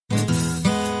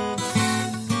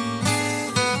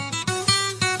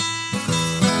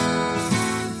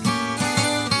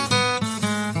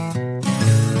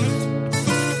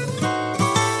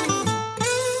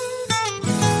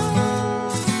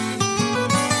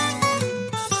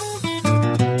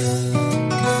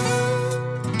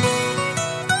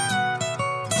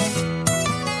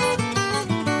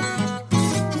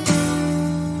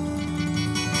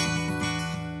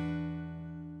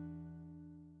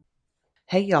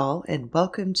Hey y'all, and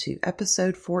welcome to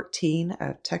episode 14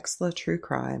 of Texla True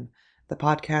Crime, the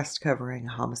podcast covering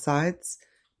homicides,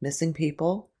 missing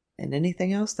people, and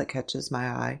anything else that catches my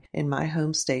eye in my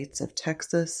home states of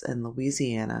Texas and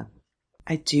Louisiana.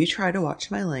 I do try to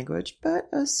watch my language, but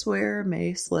a swear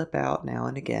may slip out now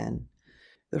and again.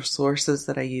 The sources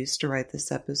that I used to write this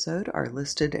episode are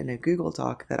listed in a Google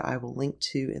Doc that I will link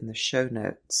to in the show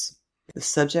notes. The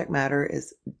subject matter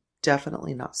is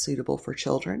definitely not suitable for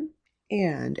children.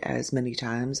 And as many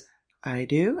times I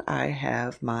do, I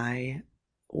have my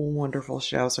wonderful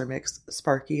Schnauzer mix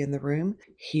Sparky in the room.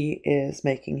 He is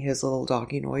making his little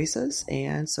doggy noises,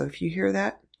 and so if you hear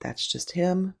that, that's just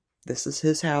him. This is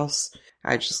his house.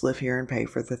 I just live here and pay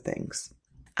for the things.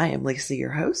 I am Lisa,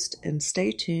 your host, and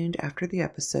stay tuned after the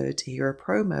episode to hear a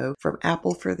promo from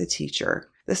Apple for the Teacher.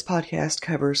 This podcast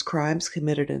covers crimes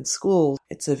committed in schools.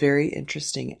 It's a very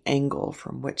interesting angle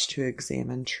from which to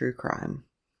examine true crime.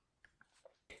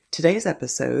 Today's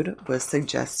episode was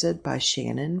suggested by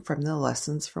Shannon from the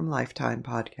Lessons from Lifetime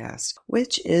podcast,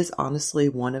 which is honestly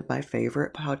one of my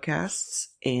favorite podcasts,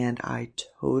 and I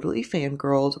totally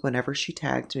fangirled whenever she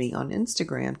tagged me on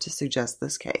Instagram to suggest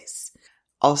this case.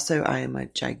 Also, I am a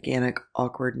gigantic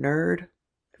awkward nerd.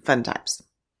 Fun times.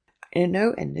 In a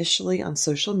note initially on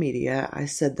social media, I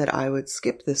said that I would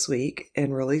skip this week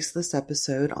and release this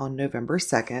episode on November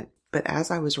 2nd. But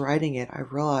as I was writing it, I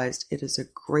realized it is a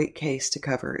great case to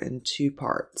cover in two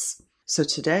parts. So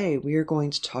today we are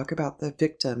going to talk about the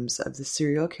victims of the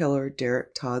serial killer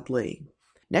Derrick Todd Lee.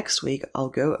 Next week, I'll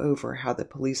go over how the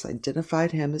police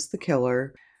identified him as the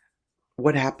killer,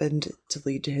 what happened to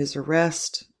lead to his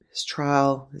arrest, his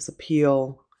trial, his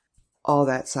appeal, all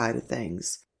that side of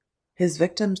things. His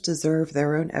victims deserve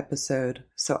their own episode,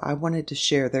 so I wanted to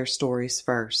share their stories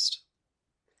first.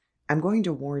 I'm going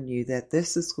to warn you that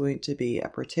this is going to be a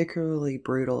particularly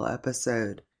brutal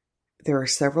episode. There are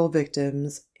several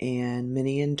victims and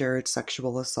many endured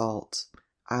sexual assault.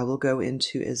 I will go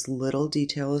into as little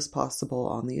detail as possible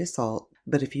on the assault,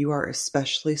 but if you are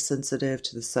especially sensitive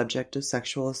to the subject of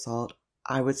sexual assault,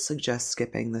 I would suggest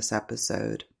skipping this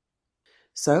episode.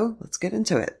 So, let's get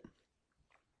into it.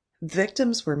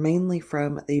 Victims were mainly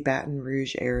from the Baton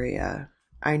Rouge area.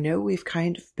 I know we've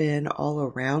kind of been all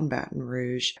around Baton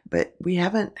Rouge, but we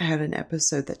haven't had an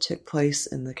episode that took place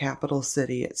in the capital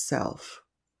city itself.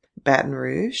 Baton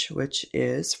Rouge, which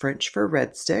is French for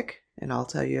Red Stick, and I'll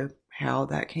tell you how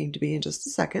that came to be in just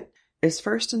a second, is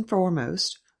first and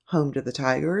foremost home to the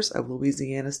Tigers of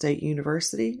Louisiana State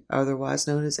University, otherwise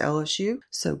known as LSU,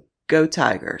 so go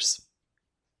Tigers.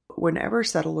 Whenever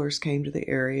settlers came to the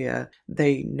area,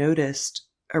 they noticed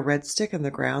a red stick in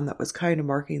the ground that was kind of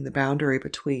marking the boundary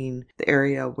between the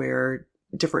area where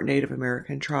different Native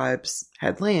American tribes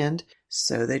had land,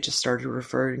 so they just started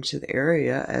referring to the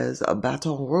area as a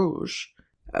Baton Rouge.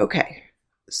 Okay,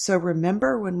 so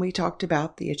remember when we talked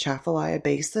about the Atchafalaya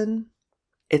Basin?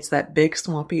 It's that big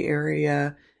swampy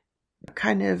area,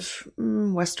 kind of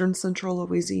western central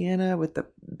Louisiana with the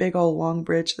big old long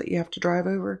bridge that you have to drive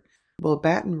over. Well,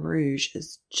 Baton Rouge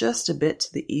is just a bit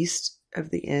to the east of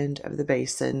the end of the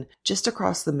basin, just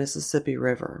across the Mississippi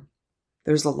River.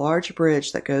 There's a large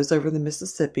bridge that goes over the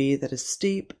Mississippi that is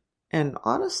steep and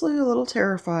honestly a little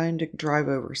terrifying to drive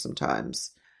over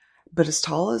sometimes. But as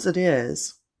tall as it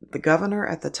is, the governor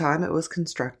at the time it was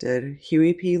constructed,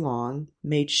 Huey P. Long,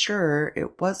 made sure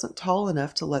it wasn't tall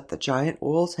enough to let the giant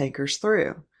oil tankers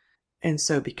through. And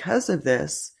so because of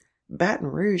this, Baton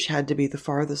Rouge had to be the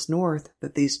farthest north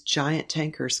that these giant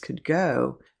tankers could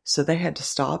go, so they had to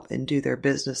stop and do their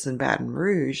business in Baton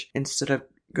Rouge instead of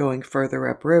going further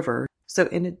upriver. So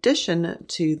in addition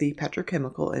to the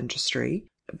petrochemical industry,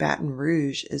 Baton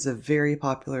Rouge is a very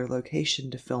popular location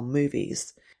to film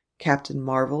movies. Captain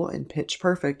Marvel and Pitch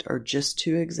Perfect are just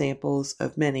two examples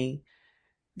of many.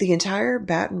 The entire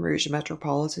Baton Rouge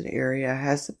metropolitan area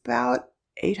has about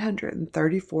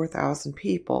 834,000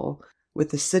 people,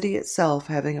 with the city itself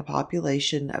having a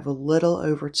population of a little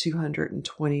over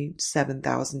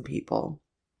 227,000 people.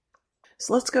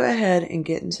 So let's go ahead and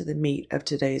get into the meat of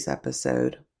today's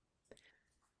episode.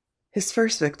 His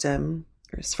first victim,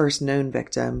 or his first known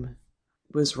victim,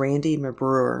 was Randy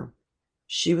Mabrour.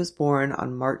 She was born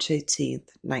on March 18th,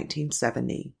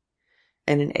 1970,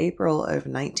 and in April of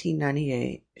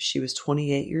 1998, she was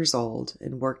 28 years old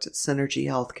and worked at Synergy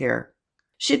Healthcare.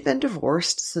 She'd been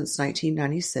divorced since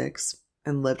 1996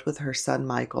 and lived with her son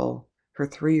Michael, her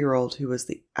 3-year-old who was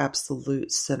the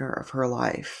absolute center of her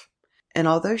life. And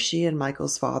although she and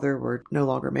Michael's father were no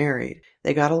longer married,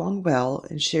 they got along well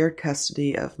and shared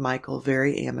custody of Michael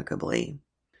very amicably.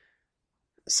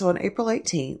 So on April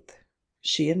 18th,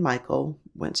 she and Michael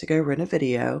went to go rent a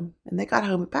video, and they got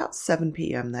home about 7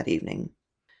 p.m. that evening.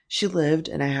 She lived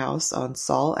in a house on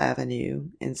Saul Avenue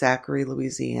in Zachary,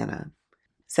 Louisiana.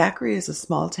 Zachary is a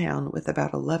small town with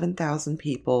about 11,000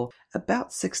 people,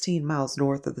 about 16 miles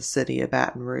north of the city of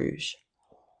Baton Rouge.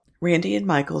 Randy and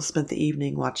Michael spent the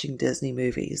evening watching Disney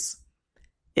movies.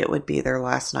 It would be their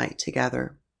last night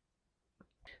together.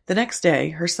 The next day,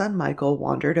 her son Michael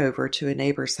wandered over to a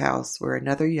neighbor's house where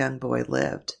another young boy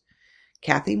lived.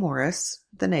 Kathy Morris,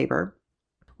 the neighbor,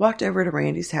 walked over to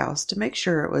Randy's house to make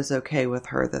sure it was okay with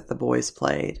her that the boys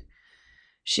played.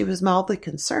 She was mildly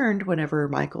concerned whenever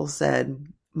Michael said,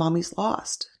 "Mommy's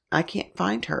lost. I can't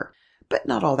find her," but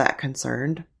not all that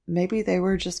concerned. Maybe they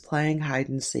were just playing hide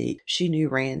and seek. She knew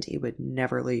Randy would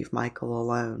never leave Michael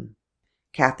alone.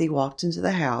 Kathy walked into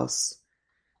the house,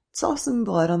 saw some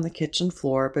blood on the kitchen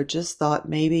floor, but just thought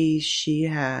maybe she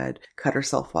had cut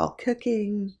herself while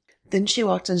cooking. Then she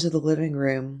walked into the living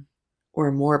room,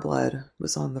 where more blood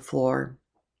was on the floor.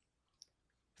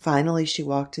 Finally, she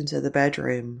walked into the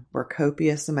bedroom, where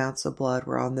copious amounts of blood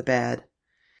were on the bed.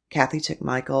 Kathy took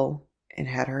Michael and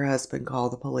had her husband call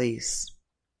the police.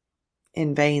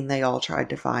 In vain, they all tried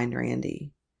to find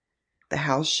Randy. The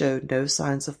house showed no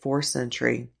signs of forced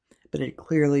entry, but had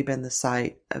clearly been the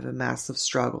site of a massive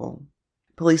struggle.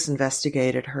 Police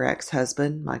investigated her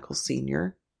ex-husband, Michael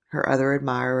Sr., her other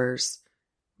admirers.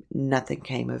 Nothing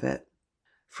came of it.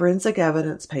 Forensic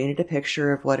evidence painted a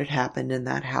picture of what had happened in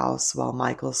that house while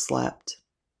Michael slept.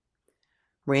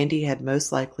 Randy had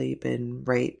most likely been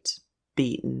raped,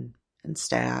 beaten, and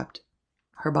stabbed.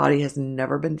 Her body has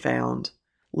never been found.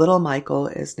 Little Michael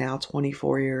is now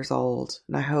 24 years old,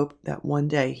 and I hope that one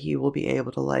day he will be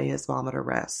able to lay his mama to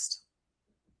rest.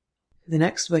 The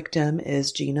next victim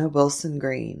is Gina Wilson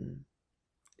Green.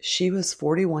 She was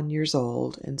 41 years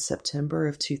old in September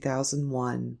of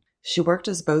 2001. She worked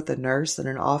as both a nurse and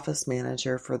an office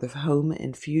manager for the Home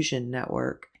Infusion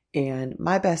Network, and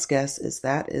my best guess is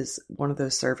that is one of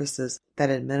those services that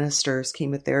administers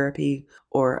chemotherapy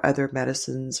or other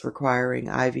medicines requiring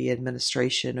IV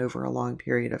administration over a long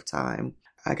period of time.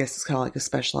 I guess it's kind of like a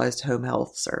specialized home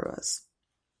health service.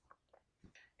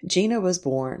 Gina was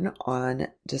born on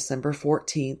December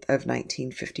 14th of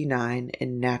 1959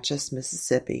 in Natchez,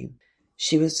 Mississippi.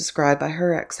 She was described by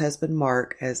her ex-husband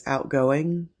Mark as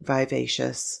outgoing,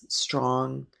 vivacious,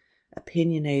 strong,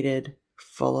 opinionated,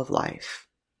 full of life.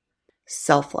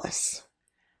 Selfless.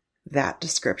 That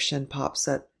description pops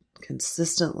up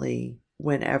consistently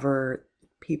whenever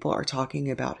people are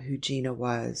talking about who Gina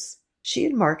was. She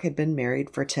and Mark had been married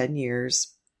for 10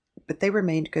 years, but they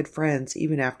remained good friends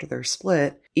even after their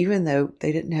split, even though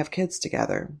they didn't have kids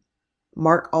together.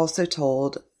 Mark also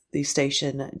told the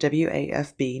station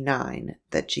WAFB 9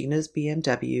 that Gina's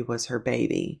BMW was her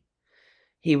baby.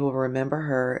 He will remember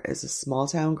her as a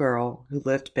small-town girl who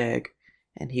lived big,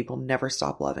 and he will never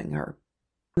stop loving her.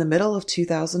 In the middle of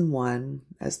 2001,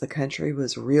 as the country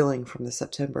was reeling from the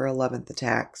September 11th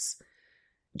attacks,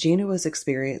 Gina was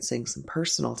experiencing some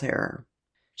personal terror.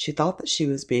 She thought that she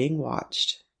was being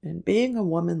watched, and being a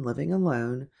woman living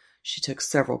alone, she took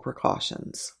several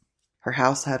precautions. Her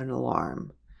house had an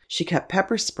alarm. She kept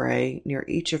pepper spray near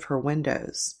each of her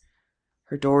windows.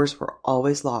 Her doors were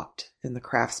always locked in the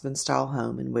craftsman-style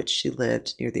home in which she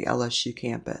lived near the LSU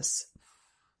campus.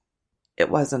 It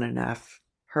wasn't enough.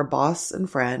 Her boss and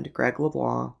friend, Greg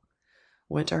LeBlanc,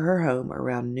 went to her home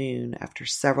around noon after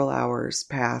several hours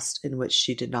passed in which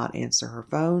she did not answer her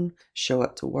phone, show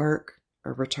up to work,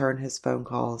 or return his phone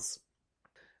calls.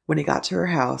 When he got to her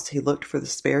house, he looked for the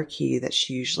spare key that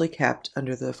she usually kept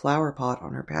under the flower pot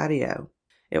on her patio.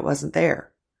 It wasn't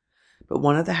there, but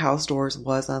one of the house doors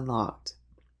was unlocked.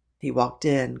 He walked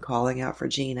in, calling out for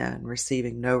Gina and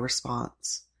receiving no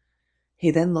response.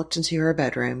 He then looked into her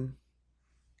bedroom,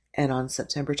 and on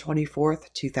September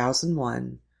 24th,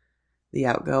 2001, the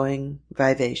outgoing,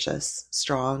 vivacious,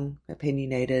 strong,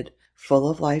 opinionated, full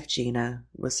of life Gina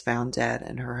was found dead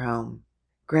in her home.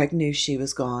 Greg knew she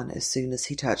was gone as soon as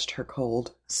he touched her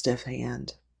cold, stiff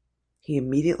hand. He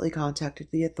immediately contacted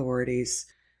the authorities,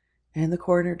 and the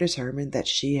coroner determined that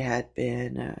she had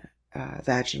been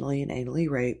vaginally and anally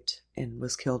raped and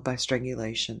was killed by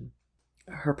strangulation.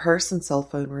 Her purse and cell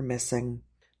phone were missing.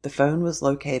 The phone was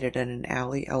located in an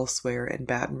alley elsewhere in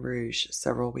Baton Rouge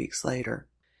several weeks later.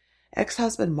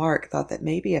 Ex-husband Mark thought that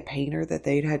maybe a painter that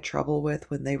they'd had trouble with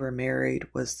when they were married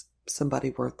was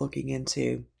somebody worth looking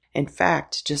into. In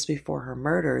fact, just before her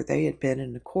murder, they had been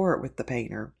in court with the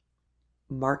painter.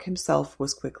 Mark himself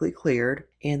was quickly cleared,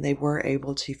 and they were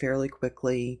able to fairly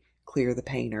quickly clear the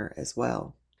painter as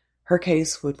well. Her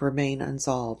case would remain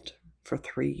unsolved for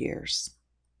 3 years.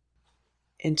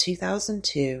 In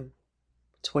 2002,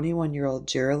 21-year-old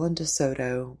Geraldine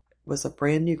DeSoto was a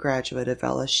brand new graduate of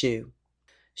LSU.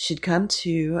 She'd come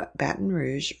to Baton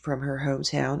Rouge from her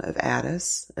hometown of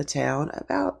Addis, a town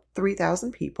about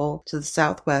 3,000 people to the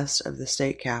southwest of the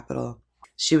state capital.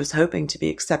 She was hoping to be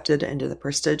accepted into the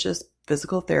prestigious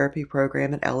physical therapy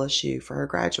program at LSU for her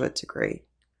graduate degree.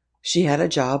 She had a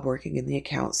job working in the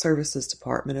account services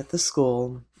department at the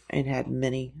school and had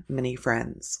many, many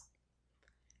friends.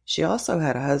 She also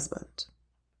had a husband.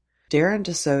 Darren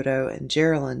DeSoto and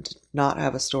Geraldine did not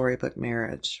have a storybook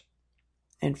marriage.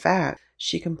 In fact,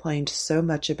 she complained so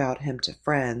much about him to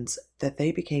friends that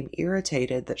they became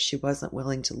irritated that she wasn't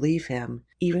willing to leave him,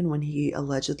 even when he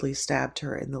allegedly stabbed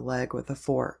her in the leg with a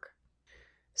fork.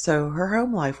 So her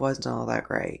home life wasn't all that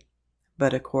great.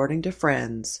 But according to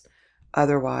friends,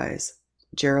 otherwise,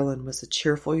 Geraldine was a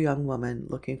cheerful young woman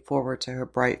looking forward to her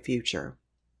bright future.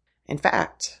 In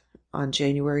fact, on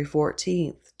January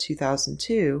 14th,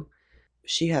 2002,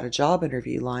 she had a job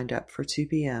interview lined up for 2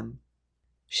 p.m.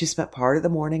 She spent part of the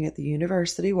morning at the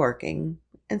university working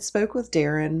and spoke with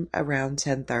Darren around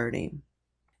 10:30.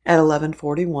 At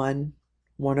 11:41,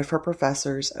 one of her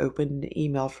professors opened an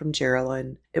email from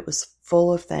Geraldine. It was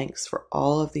full of thanks for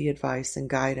all of the advice and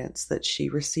guidance that she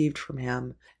received from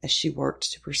him as she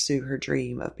worked to pursue her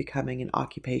dream of becoming an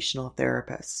occupational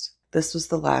therapist. This was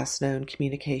the last known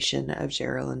communication of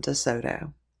Geraldine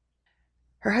DeSoto.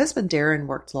 Her husband Darren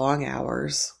worked long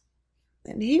hours,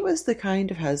 and he was the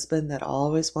kind of husband that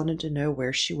always wanted to know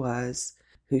where she was,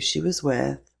 who she was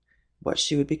with, what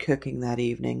she would be cooking that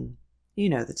evening. You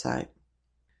know the type.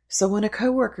 So when a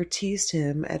coworker teased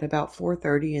him at about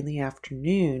 4:30 in the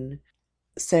afternoon,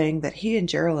 saying that he and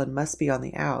Geraldine must be on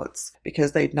the outs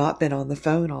because they'd not been on the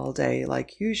phone all day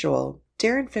like usual,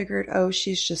 Darren figured, oh,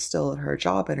 she's just still at her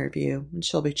job interview and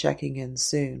she'll be checking in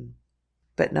soon.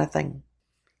 But nothing.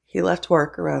 He left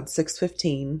work around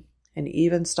 6:15 and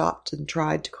even stopped and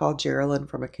tried to call Geraldine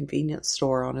from a convenience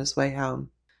store on his way home.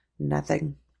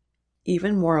 Nothing.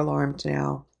 Even more alarmed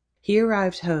now, he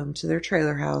arrived home to their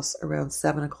trailer house around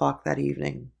 7 o'clock that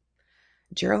evening.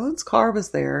 Geraldine's car was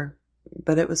there,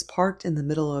 but it was parked in the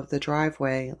middle of the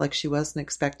driveway like she wasn't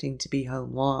expecting to be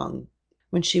home long.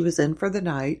 When she was in for the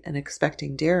night and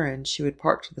expecting Darren, she would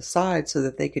park to the side so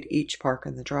that they could each park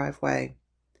in the driveway.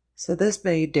 So this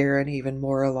made Darren even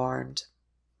more alarmed.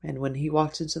 And when he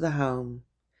walked into the home,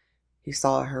 he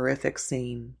saw a horrific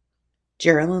scene.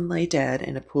 Geraldine lay dead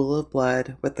in a pool of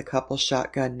blood with the couple's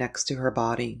shotgun next to her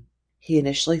body. He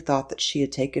initially thought that she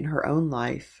had taken her own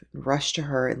life and rushed to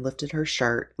her and lifted her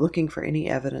shirt, looking for any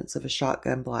evidence of a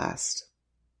shotgun blast.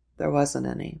 There wasn't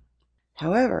any.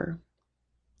 However,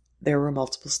 there were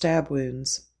multiple stab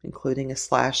wounds, including a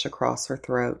slash across her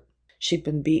throat. She'd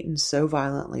been beaten so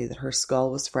violently that her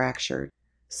skull was fractured.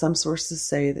 Some sources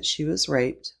say that she was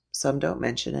raped, some don't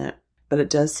mention it, but it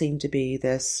does seem to be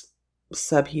this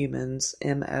subhuman's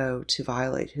MO to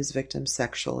violate his victims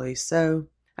sexually, so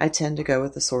I tend to go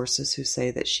with the sources who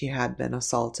say that she had been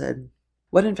assaulted.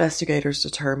 What investigators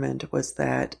determined was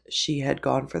that she had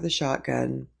gone for the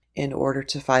shotgun in order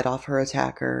to fight off her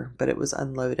attacker, but it was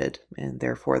unloaded, and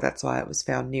therefore that's why it was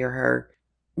found near her,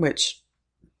 which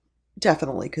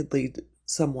definitely could lead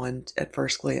someone at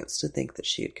first glance to think that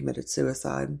she had committed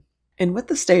suicide. And with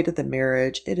the state of the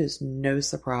marriage, it is no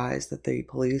surprise that the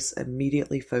police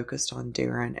immediately focused on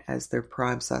Darren as their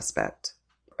prime suspect.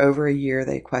 Over a year,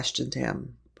 they questioned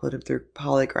him, put him through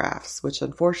polygraphs, which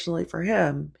unfortunately for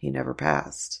him, he never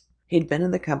passed. He'd been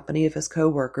in the company of his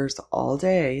co-workers all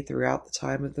day throughout the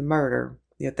time of the murder,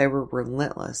 yet they were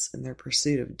relentless in their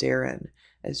pursuit of Darren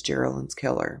as Geraldine's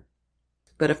killer.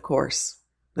 But of course,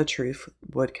 the truth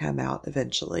would come out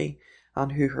eventually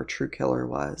on who her true killer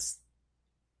was.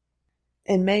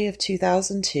 In May of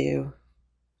 2002,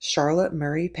 Charlotte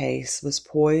Murray Pace was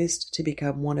poised to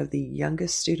become one of the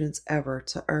youngest students ever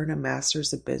to earn a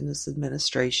Master's of Business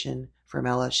Administration from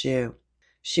LSU.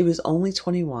 She was only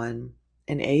 21,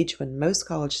 an age when most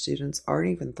college students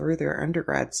aren't even through their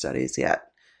undergrad studies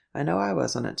yet. I know I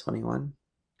wasn't at 21.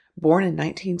 Born in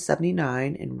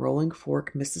 1979 in Rolling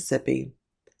Fork, Mississippi,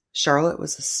 Charlotte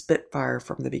was a spitfire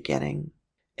from the beginning.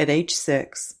 At age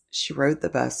 6, she rode the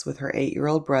bus with her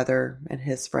 8-year-old brother and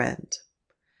his friend.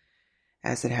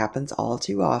 As it happens all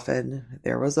too often,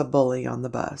 there was a bully on the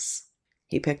bus.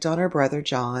 He picked on her brother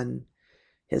John,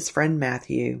 his friend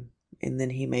Matthew, and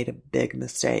then he made a big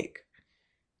mistake.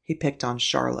 He picked on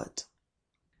Charlotte.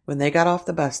 When they got off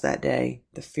the bus that day,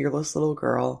 the fearless little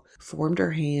girl formed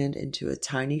her hand into a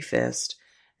tiny fist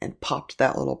and popped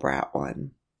that little brat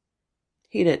one.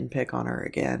 He didn't pick on her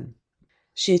again.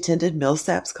 She attended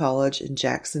Millsaps College in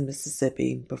Jackson,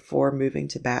 Mississippi before moving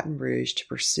to Baton Rouge to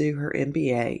pursue her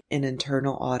MBA in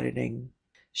internal auditing.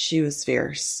 She was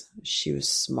fierce. She was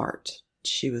smart.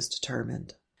 She was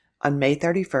determined. On May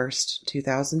 31st,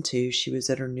 2002, she was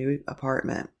at her new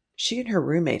apartment. She and her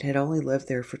roommate had only lived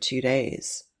there for 2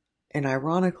 days. And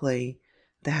ironically,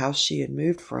 the house she had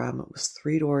moved from was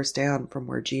 3 doors down from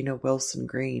where Gina Wilson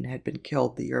Green had been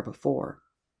killed the year before.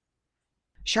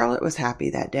 Charlotte was happy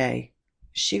that day.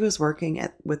 She was working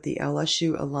with the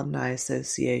LSU Alumni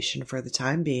Association for the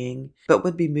time being, but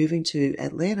would be moving to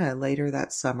Atlanta later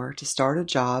that summer to start a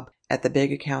job at the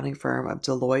big accounting firm of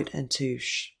Deloitte &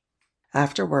 Touche.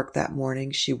 After work that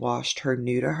morning, she washed her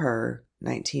new-to-her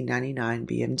 1999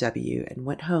 BMW and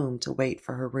went home to wait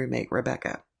for her roommate,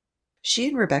 Rebecca. She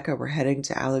and Rebecca were heading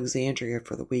to Alexandria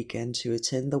for the weekend to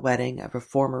attend the wedding of a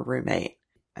former roommate.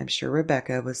 I'm sure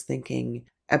Rebecca was thinking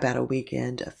about a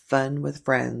weekend of fun with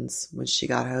friends when she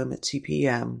got home at 2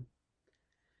 p.m.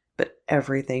 But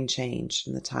everything changed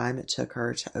in the time it took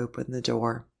her to open the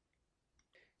door.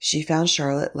 She found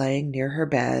Charlotte laying near her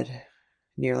bed,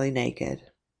 nearly naked.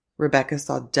 Rebecca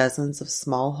saw dozens of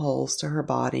small holes to her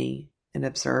body and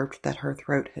observed that her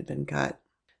throat had been cut.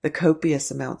 The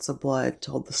copious amounts of blood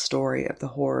told the story of the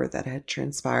horror that had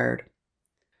transpired.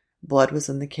 Blood was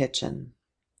in the kitchen,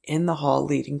 in the hall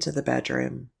leading to the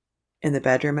bedroom. In the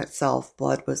bedroom itself,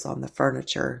 blood was on the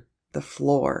furniture, the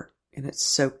floor, and it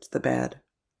soaked the bed.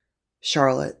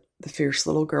 Charlotte, the fierce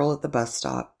little girl at the bus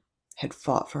stop, had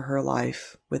fought for her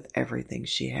life with everything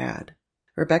she had.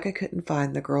 Rebecca couldn't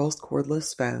find the girl's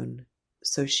cordless phone,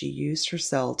 so she used her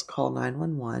cell to call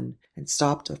 911 and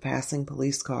stopped a passing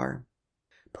police car.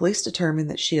 Police determined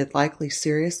that she had likely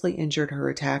seriously injured her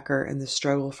attacker in the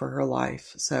struggle for her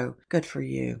life, so good for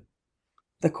you.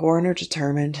 The coroner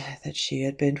determined that she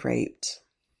had been raped,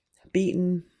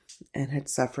 beaten, and had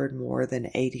suffered more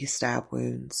than 80 stab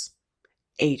wounds.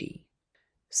 80.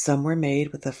 Some were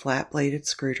made with a flat-bladed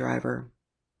screwdriver,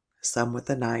 some with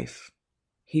a knife.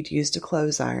 He'd used a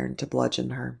clothes iron to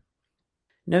bludgeon her.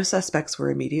 No suspects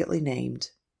were immediately named,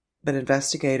 but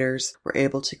investigators were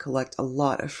able to collect a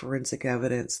lot of forensic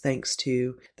evidence thanks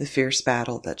to the fierce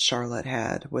battle that Charlotte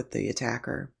had with the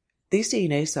attacker. These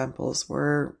DNA samples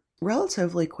were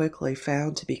relatively quickly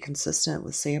found to be consistent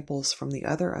with samples from the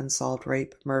other unsolved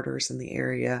rape murders in the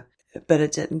area, but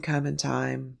it didn't come in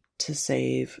time to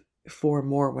save 4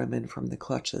 more women from the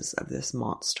clutches of this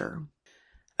monster.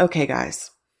 Okay,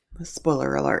 guys,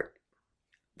 spoiler alert.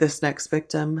 This next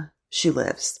victim, she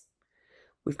lives.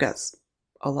 We've got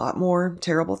a lot more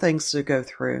terrible things to go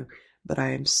through, but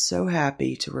I am so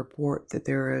happy to report that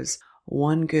there is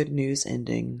one good news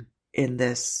ending in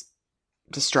this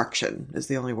destruction, is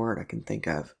the only word I can think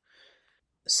of.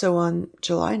 So on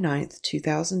July 9th,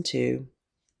 2002,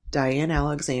 Diane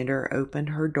Alexander opened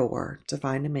her door to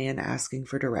find a man asking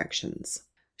for directions.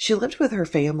 She lived with her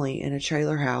family in a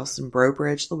trailer house in Breaux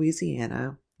Bridge,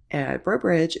 Louisiana. Breaux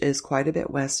Bridge is quite a bit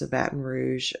west of Baton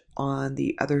Rouge on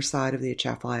the other side of the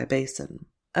Atchafalaya Basin.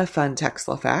 A fun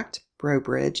Texla fact, Breaux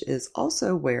Bridge is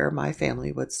also where my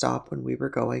family would stop when we were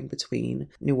going between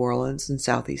New Orleans and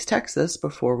Southeast Texas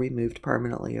before we moved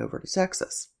permanently over to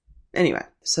Texas. Anyway,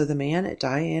 so the man at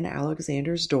Diane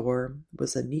Alexander's door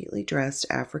was a neatly dressed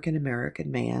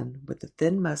African-American man with a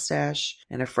thin mustache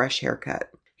and a fresh haircut.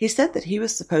 He said that he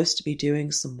was supposed to be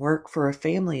doing some work for a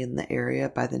family in the area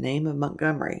by the name of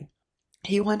Montgomery.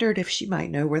 He wondered if she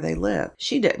might know where they lived.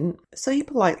 She didn't, so he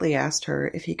politely asked her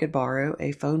if he could borrow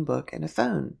a phone book and a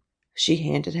phone. She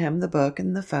handed him the book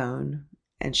and the phone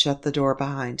and shut the door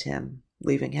behind him,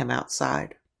 leaving him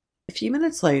outside. A few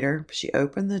minutes later, she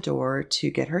opened the door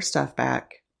to get her stuff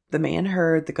back. The man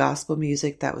heard the gospel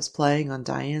music that was playing on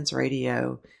Diane's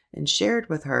radio and shared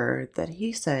with her that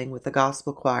he sang with the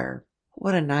gospel choir.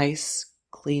 What a nice,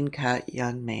 clean-cut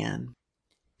young man.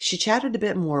 She chatted a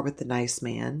bit more with the nice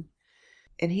man,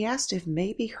 and he asked if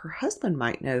maybe her husband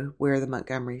might know where the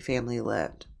Montgomery family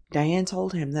lived. Diane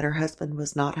told him that her husband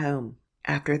was not home.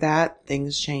 After that,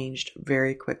 things changed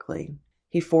very quickly.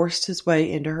 He forced his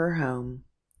way into her home.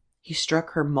 He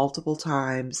struck her multiple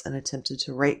times and attempted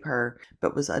to rape her,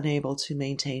 but was unable to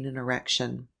maintain an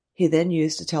erection. He then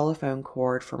used a telephone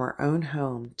cord from her own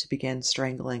home to begin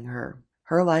strangling her.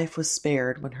 Her life was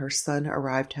spared when her son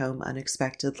arrived home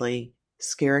unexpectedly,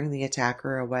 scaring the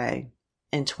attacker away.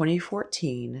 In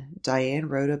 2014, Diane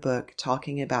wrote a book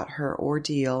talking about her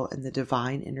ordeal and the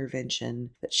divine intervention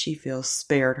that she feels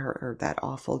spared her that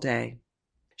awful day.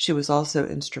 She was also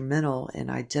instrumental in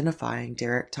identifying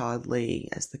Derrick Todd Lee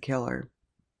as the killer.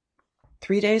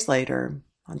 3 days later,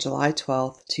 on July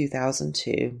 12,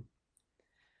 2002,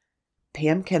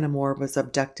 Pam Kennemore was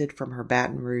abducted from her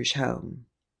Baton Rouge home.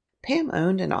 Pam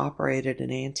owned and operated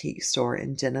an antique store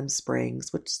in Denham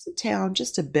Springs, which is a town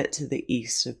just a bit to the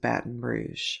east of Baton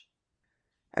Rouge.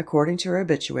 According to her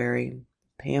obituary,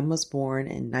 Pam was born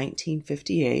in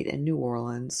 1958 in New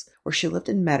Orleans, where she lived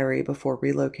in Metairie before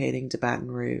relocating to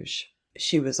Baton Rouge.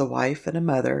 She was a wife and a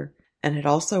mother, and had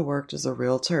also worked as a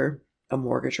realtor, a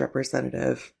mortgage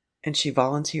representative, and she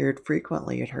volunteered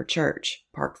frequently at her church,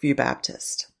 Parkview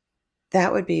Baptist.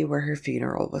 That would be where her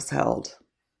funeral was held.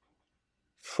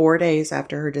 4 days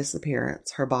after her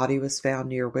disappearance, her body was found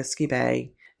near Whiskey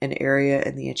Bay, an area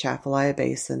in the Atchafalaya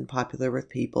Basin popular with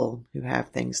people who have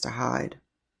things to hide.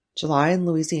 July in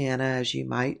Louisiana, as you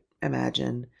might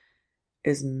imagine,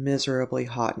 is miserably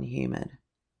hot and humid.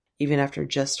 Even after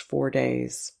just 4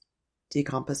 days,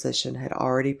 decomposition had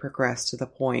already progressed to the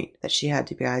point that she had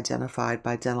to be identified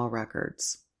by dental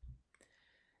records.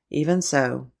 Even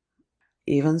so,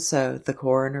 the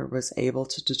coroner was able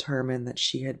to determine that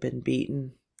she had been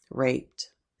beaten,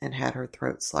 raped, and had her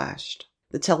throat slashed.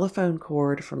 The telephone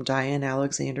cord from Diane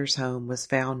Alexander's home was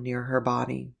found near her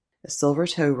body. A silver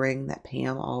toe ring that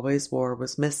Pam always wore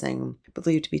was missing,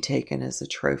 believed to be taken as a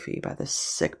trophy by the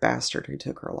sick bastard who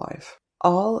took her life.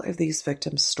 All of these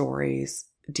victims' stories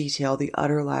detail the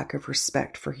utter lack of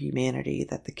respect for humanity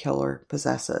that the killer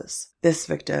possesses. This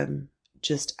victim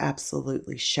just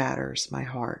absolutely shatters my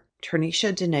heart.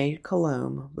 Ternisha Dene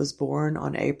Colombe was born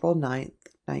on April 9th,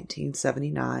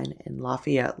 1979 in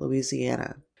Lafayette,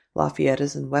 Louisiana. Lafayette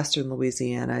is in western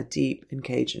Louisiana, deep in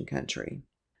Cajun country.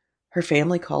 Her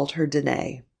family called her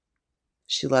Dene.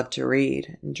 She loved to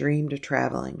read and dreamed of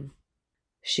traveling.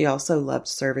 She also loved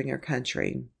serving her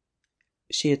country.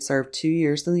 She had served 2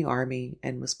 years in the Army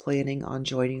and was planning on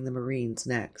joining the Marines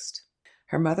next.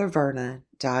 Her mother, Verna,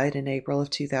 died in April of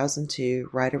 2002,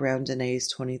 right around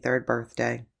Dene's 23rd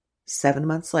birthday. 7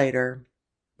 months later,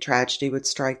 tragedy would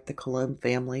strike the Colombe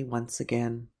family once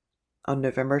again. On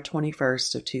November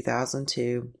 21st of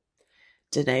 2002,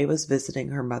 Dene was visiting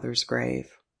her mother's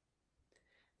grave.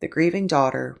 The grieving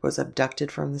daughter was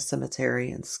abducted from the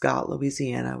cemetery in Scott,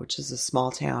 Louisiana, which is a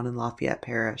small town in Lafayette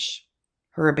Parish.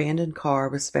 Her abandoned car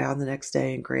was found the next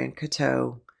day in Grand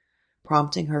Coteau,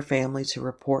 prompting her family to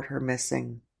report her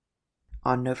missing.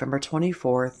 On November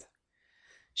 24th,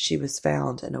 she was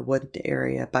found in a wooded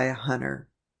area by a hunter,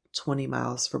 20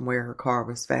 miles from where her car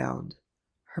was found.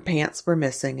 Her pants were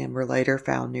missing and were later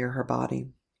found near her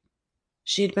body.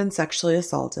 She had been sexually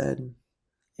assaulted,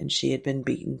 and she had been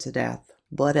beaten to death.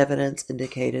 Blood evidence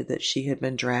indicated that she had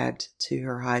been dragged to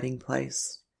her hiding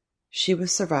place. She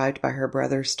was survived by her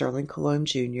brother Sterling Colombe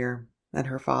Jr. and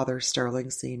her father Sterling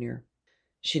Sr.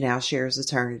 She now shares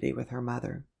eternity with her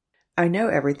mother. I know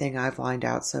everything I've lined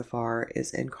out so far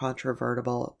is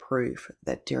incontrovertible proof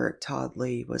that Derrick Todd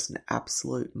Lee was an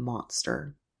absolute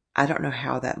monster. I don't know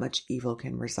how that much evil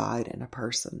can reside in a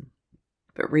person.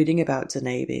 But reading about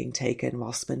Dene being taken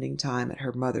while spending time at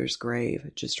her mother's grave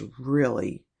just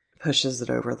really pushes it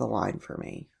over the line for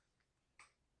me.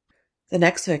 The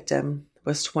next victim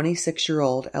was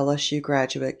 26-year-old LSU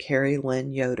graduate Carrie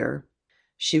Lynn Yoder.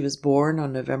 She was born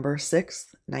on November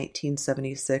 6,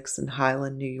 1976 in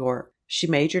Highland, New York. She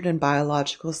majored in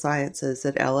biological sciences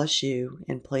at LSU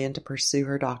and planned to pursue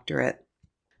her doctorate.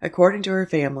 According to her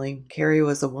family, Carrie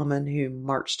was a woman who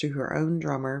marched to her own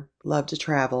drummer, loved to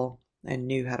travel, and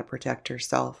knew how to protect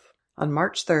herself. On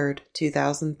March 3,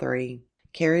 2003,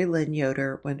 Carrie Lynn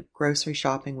Yoder went grocery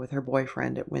shopping with her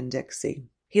boyfriend at Winn-Dixie.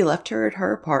 He left her at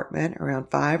her apartment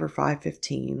around 5 or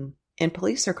 5:15, and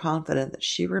police are confident that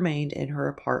she remained in her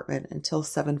apartment until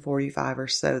 7:45 or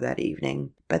so that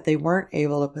evening, but they weren't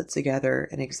able to put together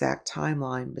an exact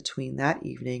timeline between that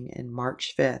evening and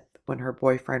March 5th when her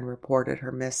boyfriend reported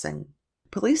her missing.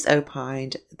 Police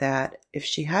opined that if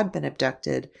she had been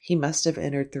abducted, he must have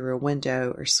entered through a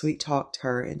window or sweet-talked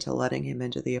her into letting him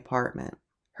into the apartment.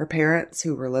 Her parents,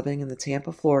 who were living in the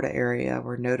Tampa, Florida area,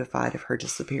 were notified of her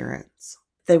disappearance.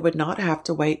 They would not have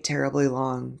to wait terribly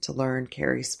long to learn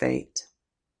Carrie's fate.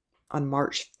 On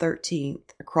March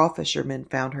 13th, a crawfisherman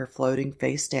found her floating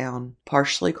face down,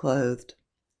 partially clothed,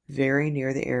 very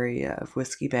near the area of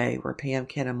Whiskey Bay where Pam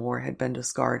Kennemore had been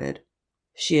discarded.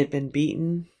 She had been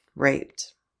beaten,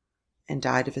 raped, and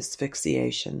died of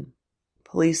asphyxiation.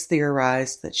 Police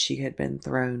theorized that she had been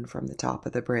thrown from the top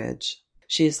of the bridge.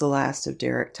 She is the last of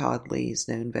Derrick Todd Lee's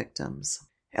known victims.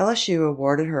 LSU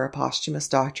awarded her a posthumous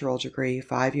doctoral degree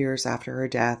 5 years after her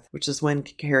death, which is when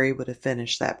Carrie would have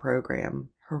finished that program.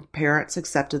 Her parents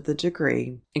accepted the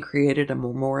degree and created a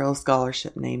memorial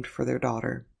scholarship named for their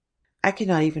daughter. I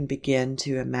cannot even begin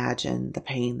to imagine the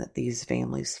pain that these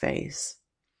families face.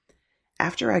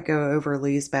 After I go over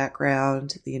Lee's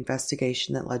background, the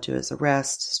investigation that led to his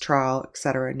arrest, his trial,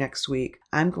 etc. next week,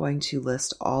 I'm going to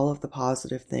list all of the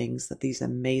positive things that these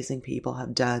amazing people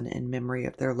have done in memory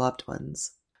of their loved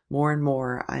ones. More and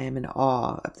more, I am in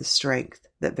awe of the strength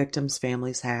that victims'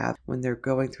 families have when they're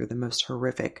going through the most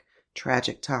horrific,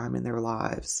 tragic time in their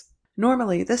lives.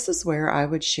 Normally, this is where I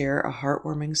would share a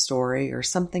heartwarming story or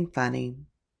something funny,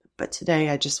 but today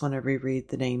I just want to reread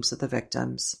the names of the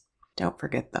victims. Don't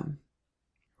forget them.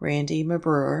 Randy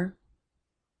Mabrewer,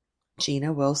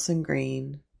 Gina Wilson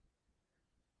Green,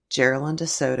 Geraldine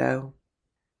DeSoto,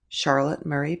 Charlotte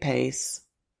Murray Pace,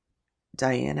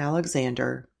 Diane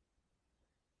Alexander,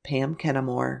 Pam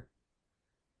Kennemore,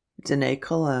 Danae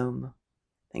Colombe,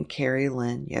 and Carrie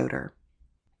Lynn Yoder.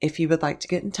 If you would like to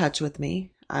get in touch with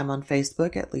me, I'm on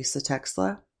Facebook at Lisa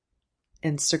Texla,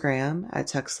 Instagram at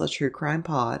Texla True Crime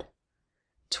Pod,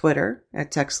 Twitter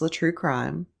at Texla True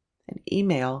Crime, and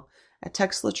email at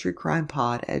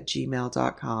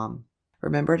texlatruecrimepod@gmail.com.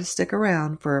 Remember to stick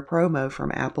around for a promo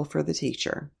from Apple for the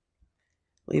Teacher.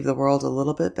 Leave the world a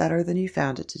little bit better than you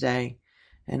found it today,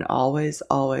 and always,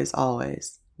 always,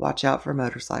 always watch out for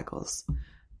motorcycles.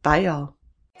 Bye, y'all.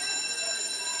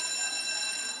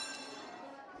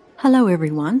 Hello,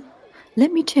 everyone.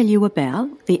 Let me tell you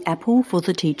about the Apple for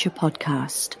the Teacher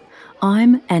podcast.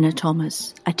 I'm Anna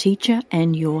Thomas, a teacher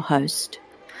and your host.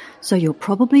 So you're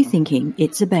probably thinking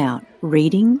it's about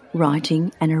reading,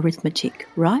 writing, and arithmetic,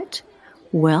 right?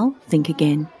 Well, think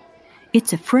again.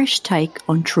 It's a fresh take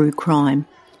on true crime,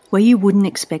 where you wouldn't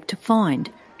expect to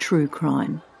find true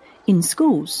crime. In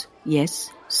schools, yes,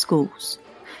 schools.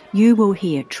 You will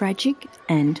hear tragic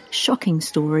and shocking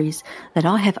stories that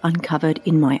I have uncovered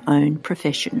in my own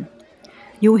profession.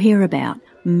 You'll hear about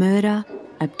murder,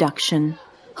 abduction,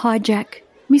 hijack,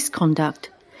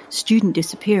 misconduct, student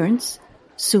disappearance,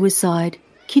 suicide,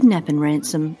 kidnap and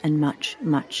ransom, and much,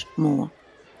 much more.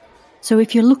 So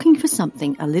if you're looking for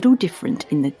something a little different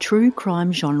in the true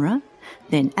crime genre,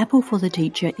 then Apple for the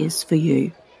Teacher is for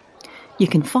you. You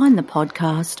can find the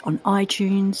podcast on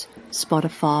iTunes,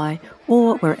 Spotify,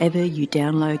 or wherever you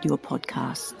download your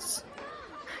podcasts.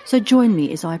 So join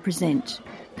me as I present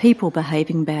People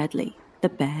Behaving Badly, the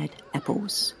Bad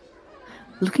Apples.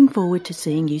 Looking forward to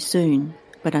seeing you soon,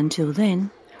 but until then,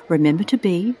 remember to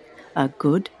be a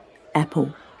good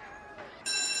apple.